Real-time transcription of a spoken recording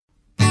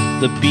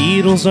The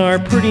Beatles are a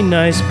pretty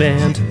nice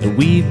band, and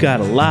we've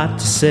got a lot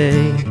to say.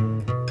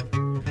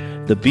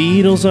 The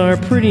Beatles are a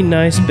pretty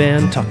nice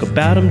band, talk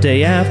about them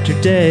day after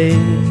day.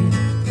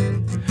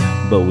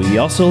 But we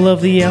also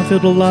love the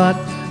outfield a lot,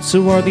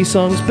 so are these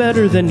songs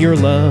better than your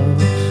love?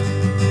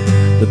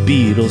 The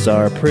Beatles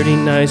are a pretty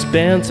nice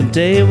band,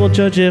 someday we'll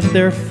judge if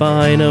they're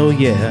fine, oh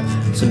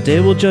yeah, someday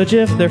we'll judge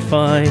if they're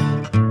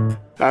fine.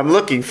 I'm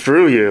looking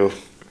through you.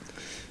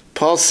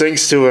 Paul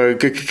sings to a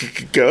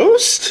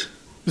ghost?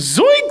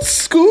 Zoink,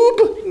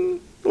 Scoob!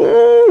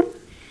 Oh.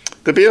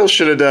 The Beatles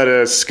should have done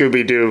a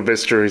Scooby-Doo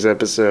Mysteries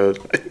episode.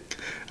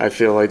 I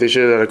feel like they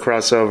should have done a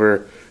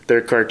crossover, their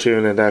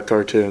cartoon and that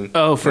cartoon.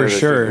 Oh, for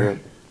sure.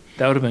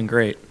 That would have been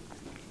great.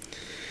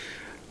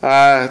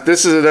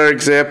 This is another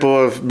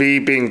example of me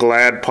being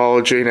glad Paul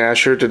and Jane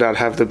Asher did not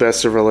have the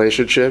best of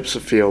relationships. I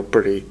feel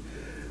pretty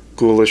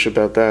ghoulish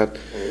about that.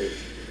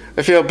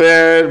 I feel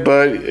bad,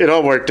 but it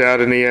all worked out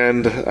in the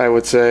end, I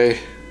would say.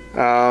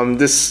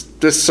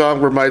 This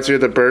song reminds me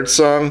of the Birds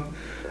song,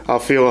 I'll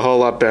Feel a Whole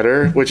Lot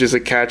Better, which is a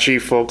catchy,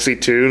 folksy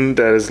tune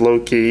that is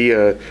low-key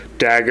a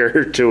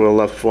dagger to a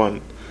loved one.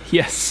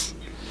 Yes.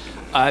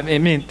 I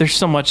mean, there's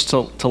so much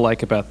to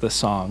like about this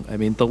song. I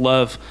mean, the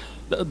line,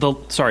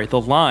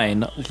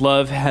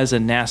 love has a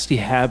nasty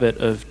habit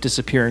of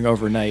disappearing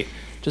overnight,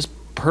 just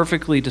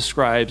perfectly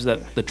describes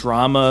that the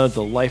drama,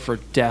 the life or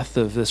death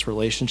of this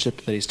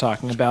relationship that he's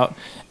talking about.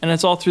 And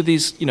it's all through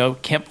these,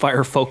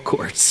 campfire folk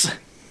chords.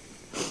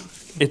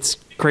 It's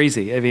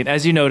crazy. I mean,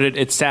 as you noted,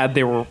 it's sad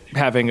they were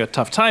having a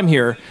tough time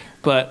here,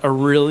 but a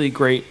really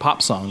great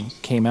pop song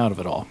came out of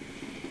it all.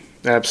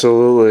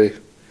 Absolutely.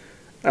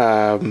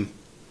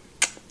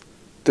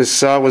 This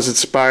song was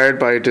inspired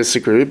by a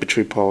disagreement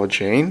between Paul and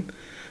Jane.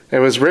 It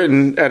was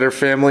written at her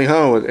family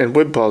home in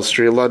Wimpole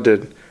Street,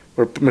 London,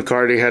 where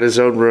McCartney had his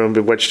own room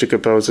in which to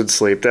compose and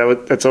sleep.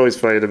 That's always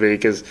funny to me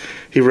because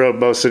he wrote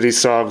most of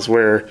these songs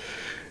where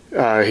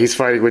he's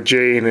fighting with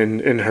Jane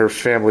in her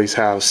family's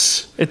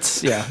house.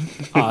 It's,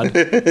 odd.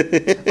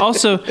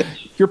 Also,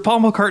 you're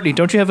Paul McCartney.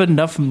 Don't you have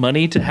enough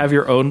money to have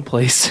your own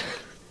place?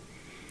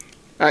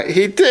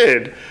 He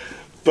did.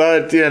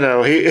 But,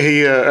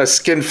 he a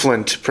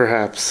skinflint,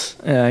 perhaps.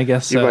 Yeah, I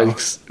guess so. You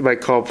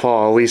might call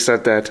Paul, at least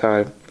at that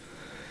time.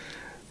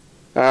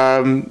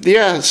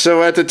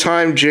 So at the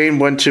time, Jane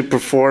went to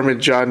perform in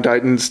John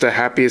Deighton's The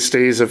Happiest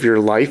Days of Your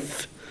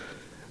Life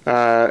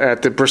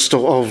at the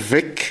Bristol Old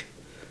Vic.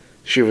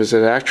 She was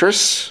an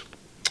actress.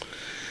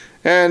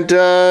 And,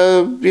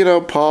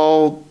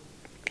 Paul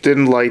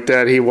didn't like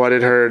that. He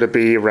wanted her to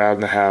be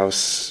around the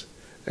house.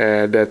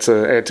 And that's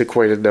an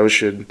antiquated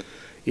notion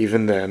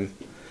even then.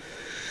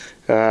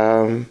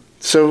 Paul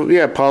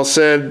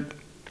said,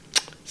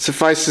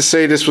 suffice to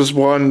say, this was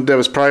one that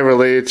was probably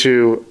related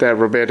to that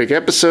romantic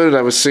episode.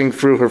 I was seeing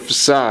through her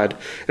facade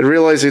and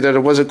realizing that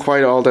it wasn't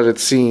quite all that it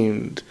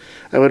seemed.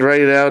 I would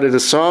write it out in a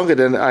song, and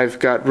then I've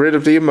got rid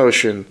of the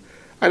emotion.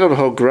 I don't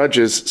hold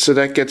grudges, so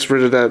that gets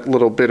rid of that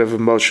little bit of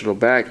emotional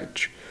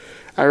baggage.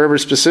 I remember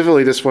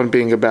specifically this one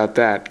being about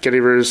that,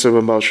 getting rid of some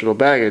emotional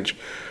baggage.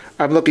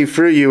 I'm looking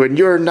through you, and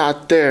you're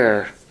not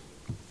there.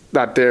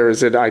 Not there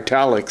is in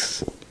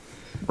italics.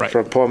 Right.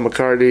 From Paul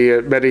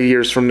McCartney, many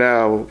years from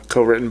now,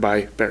 co-written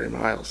by Barry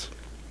Miles.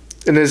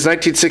 In his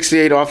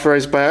 1968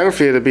 authorized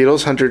biography of the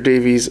Beatles, Hunter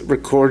Davies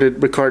recorded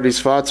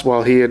McCartney's thoughts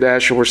while he and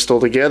Asher were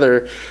still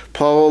together.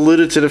 Paul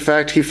alluded to the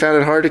fact he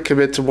found it hard to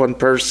commit to one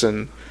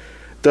person,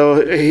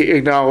 though he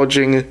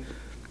acknowledged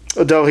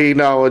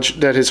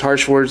that his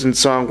harsh words and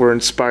song were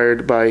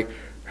inspired by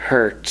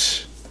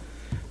hurt.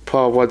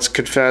 Paul once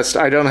confessed,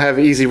 "I don't have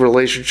easy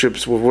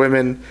relationships with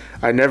women.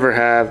 I never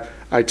have.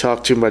 I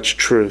talk too much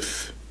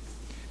truth."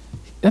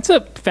 That's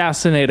a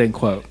fascinating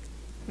quote.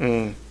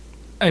 Mm.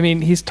 I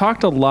mean, he's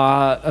talked a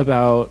lot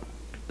about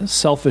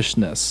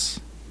selfishness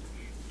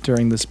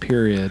during this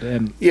period,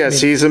 and yes,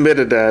 he's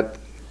admitted that.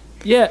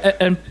 Yeah,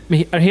 and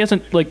he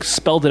hasn't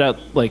spelled it out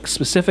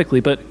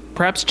specifically, but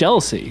perhaps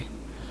jealousy.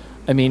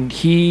 I mean,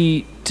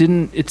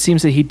 it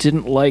seems that he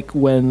didn't like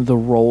when the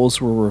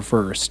roles were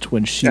reversed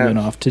when she went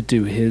off to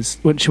do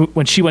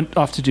when she went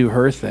off to do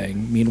her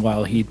thing.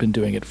 Meanwhile, he'd been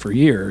doing it for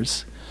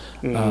years.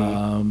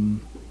 Mm-hmm.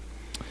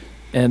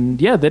 And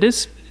that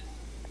is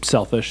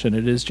selfish, and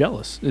it is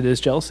jealous. It is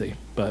jealousy,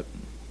 but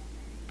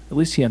at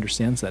least he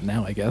understands that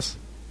now, I guess.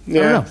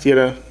 Yeah,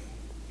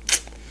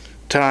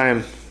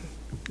 time,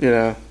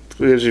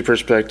 gives you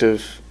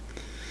perspective.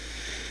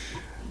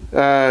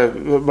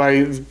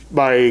 My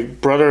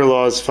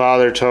brother-in-law's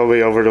father told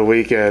me over the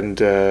weekend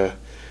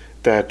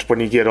that when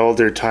you get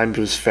older, time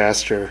moves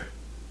faster.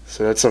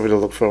 So that's something to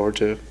look forward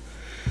to.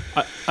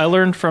 I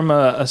learned from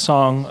a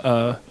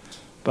song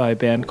by a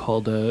band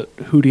called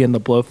Hootie and the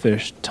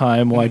Blowfish,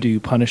 "Time, Why Do You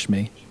Punish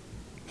Me?"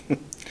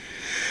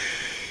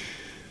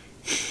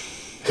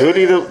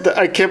 Hootie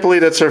I can't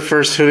believe that's our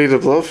first Hootie the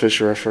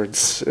Blowfish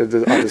reference on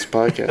this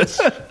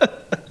podcast.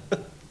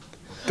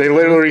 They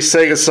literally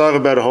sang a song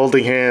about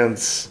holding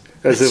hands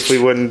as if we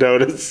wouldn't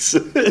notice.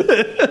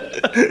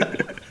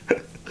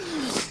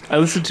 I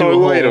listened to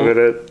Wait a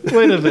minute.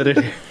 Wait a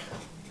minute.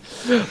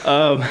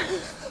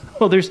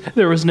 Well, there's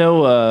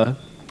no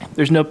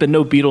been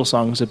no Beatles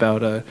songs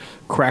about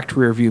cracked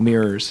rear view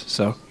mirrors.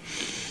 So,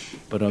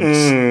 but I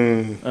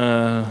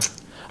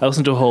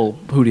listened to a whole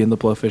Hootie and the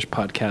Blowfish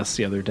podcast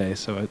the other day,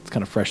 so it's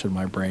kind of fresh in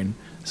my brain.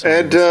 So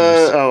And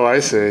I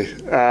see.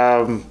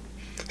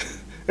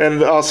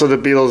 And also, the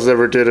Beatles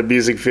never did a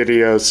music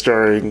video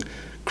starring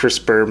Chris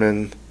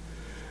Berman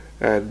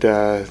and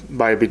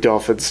Miami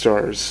Dolphins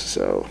stars.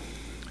 So,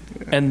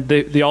 yeah. And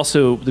the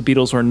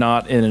Beatles were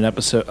not in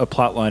a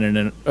plot line in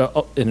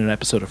an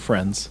episode of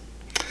Friends.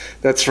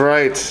 That's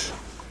right.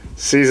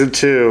 Season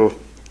 2.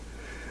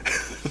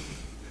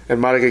 And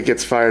Monica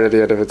gets fired at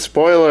the end of it.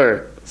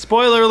 Spoiler!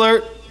 Spoiler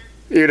alert!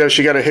 You know,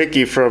 she got a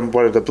hickey from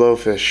one of the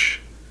Blowfish.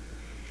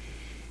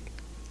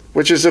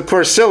 Which is, of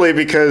course, silly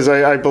because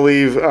I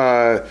believe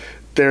there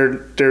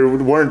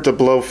weren't the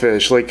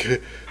Blowfish.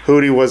 Like,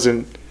 Hootie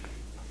wasn't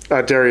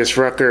Darius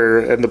Rucker,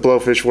 and the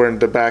Blowfish weren't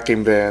the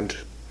backing band.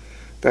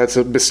 That's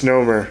a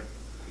misnomer.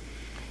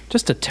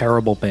 Just a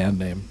terrible band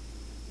name.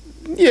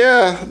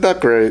 Yeah, not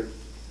great.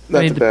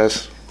 Not the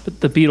best. But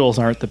the Beatles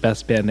aren't the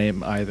best band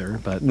name either.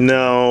 But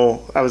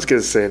no, I was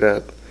going to say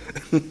that.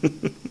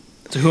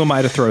 So who am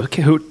I to throw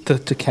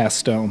to cast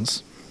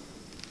stones?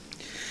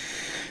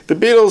 The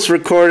Beatles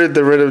recorded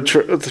the rhythm.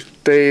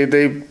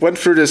 They went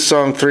through this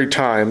song 3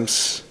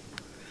 times,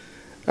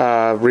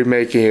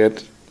 remaking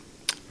it,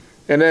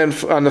 and then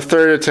on the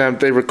 3rd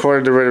attempt, they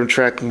recorded the rhythm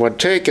track in 1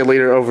 take and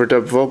later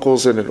overdubbed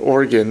vocals and an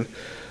organ.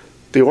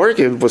 The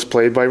organ was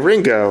played by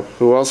Ringo,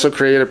 who also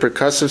created a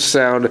percussive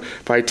sound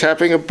by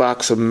tapping a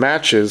box of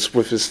matches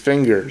with his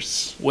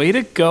fingers. Way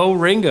to go,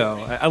 Ringo!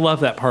 I love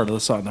that part of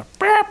the song.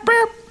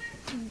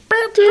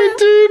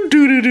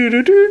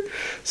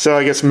 So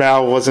I guess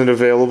Mal wasn't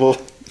available.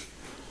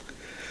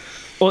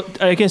 Well,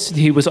 I guess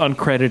he was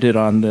uncredited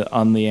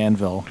on the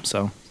Anvil.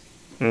 So,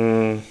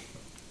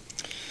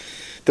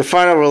 the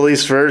final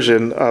release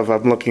version of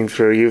 "I'm Looking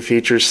Through You"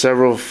 features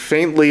several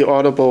faintly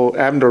audible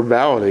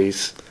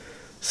abnormalities,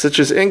 such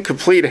as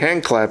incomplete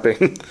hand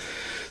clapping,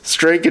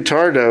 stray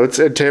guitar notes,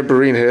 and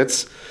tambourine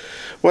hits.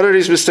 Whether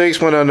these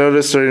mistakes went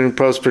unnoticed during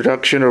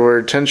post-production or were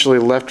intentionally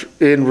left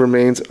in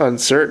remains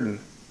uncertain.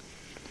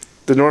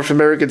 The North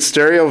American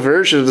stereo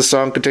version of the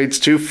song contains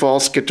 2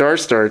 false guitar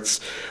starts,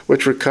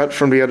 which were cut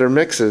from the other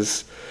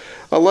mixes.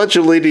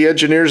 Allegedly, the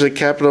engineers at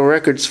Capitol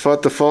Records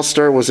thought the false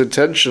start was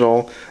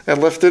intentional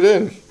and left it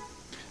in.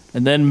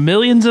 And then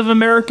millions of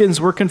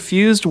Americans were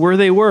confused where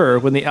they were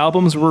when the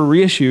albums were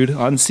reissued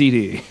on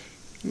CD.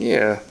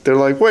 Yeah, they're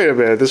like, wait a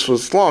minute, this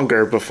was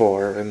longer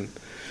before. And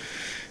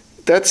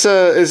that's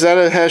is that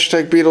a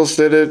hashtag Beatles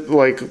did it,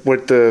 like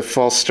with the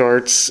false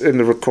starts in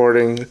the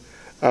recording?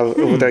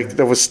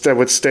 That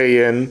would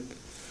stay in.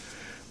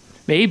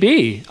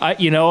 Maybe.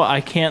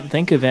 I can't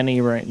think of any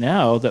right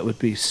now that would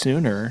be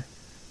sooner.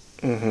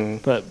 Mm-hmm.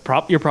 But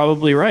you're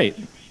probably right.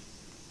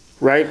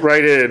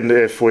 Right in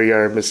if we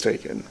are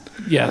mistaken.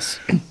 Yes.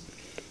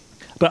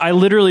 But I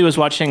literally was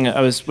watching. When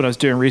I was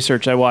doing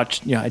research, I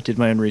watched. I did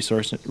my own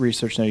research.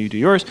 Now you do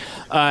yours.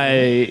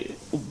 I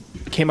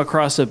came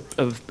across a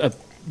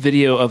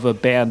video of a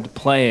band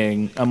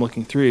playing I'm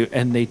Looking Through,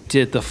 and they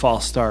did the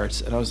false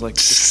starts, and I was like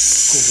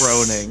just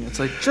groaning. It's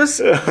like, just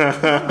you don't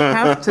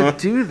have to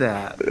do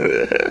that.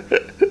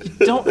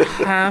 You don't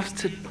have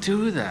to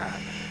do that.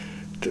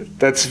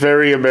 That's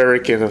very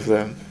American of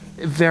them.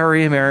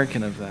 Very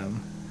American of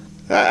them.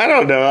 I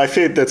don't know. I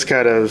think that's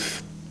kind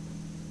of,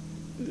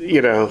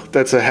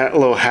 that's a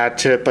little hat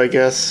tip, I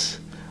guess.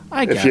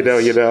 I guess. If you know,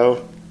 you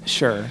know.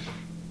 Sure.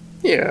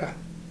 Yeah.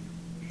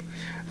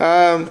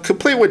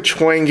 Complete with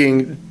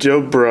twanging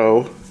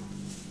dobro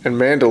and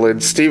mandolin,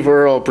 Steve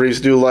Earle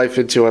breathes new life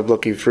into I'm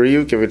Looking Through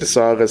You, giving the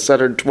song a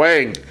southern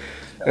twang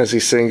as he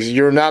sings,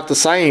 "You're not the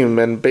same,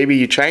 and baby,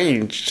 you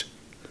changed."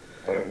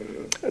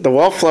 The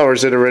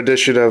Wallflowers in a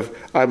rendition of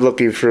I'm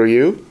Looking Through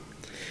You.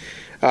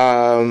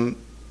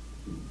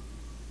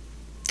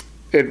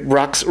 It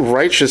rocks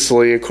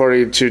righteously,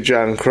 according to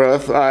John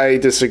Cruff. I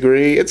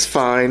disagree. It's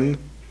fine.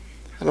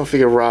 I don't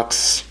think it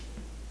rocks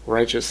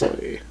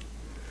righteously.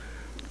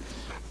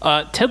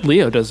 Ted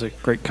Leo does a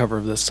great cover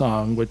of this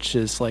song, which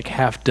is like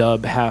half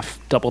dub, half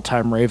double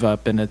time rave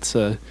up, and it's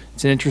an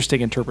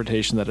interesting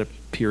interpretation that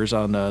appears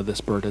on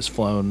This Bird Has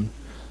Flown,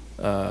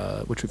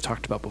 which we've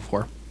talked about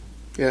before.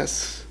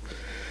 Yes.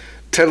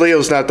 Ted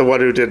Leo's not the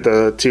one who did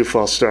the 2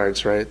 false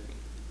starts, right?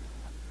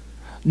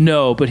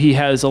 No, but he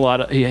has a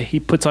lot of. He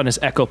puts on his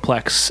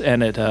Echoplex,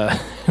 and it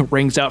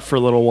rings out for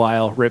a little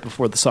while right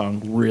before the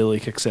song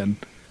really kicks in.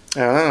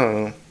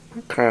 Oh,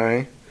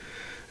 okay.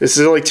 Is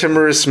it like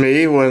Timorous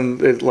Me when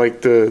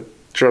the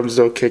drums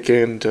don't kick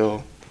in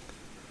until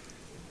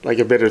like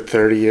a minute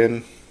 30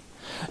 in?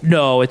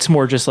 No, it's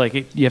more just like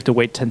you have to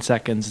wait 10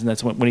 seconds, and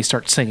that's when he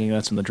starts singing.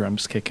 That's when the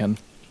drums kick in.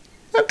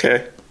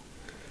 Okay.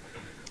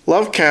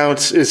 Love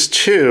Counts is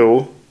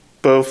 2,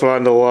 both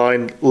on the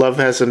line. Love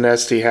has a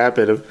nasty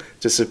habit of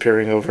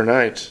disappearing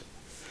overnight.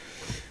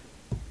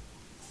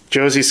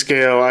 Josie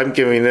Scale, I'm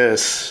giving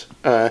this.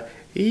 Yeah.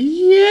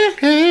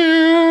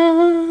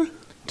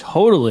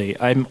 Totally.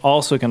 I'm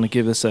also going to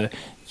give this a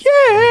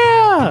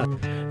Yeah!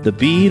 The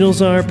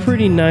Beatles are a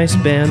pretty nice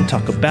band,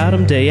 talk about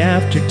them day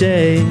after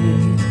day.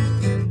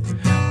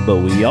 But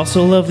we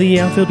also love the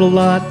outfield a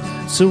lot,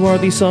 so are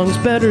these songs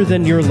better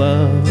than your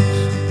love?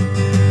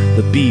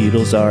 The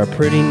Beatles are a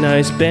pretty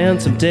nice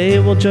band, someday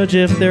we'll judge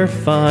if they're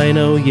fine,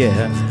 oh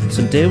yeah,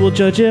 someday we'll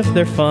judge if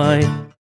they're fine.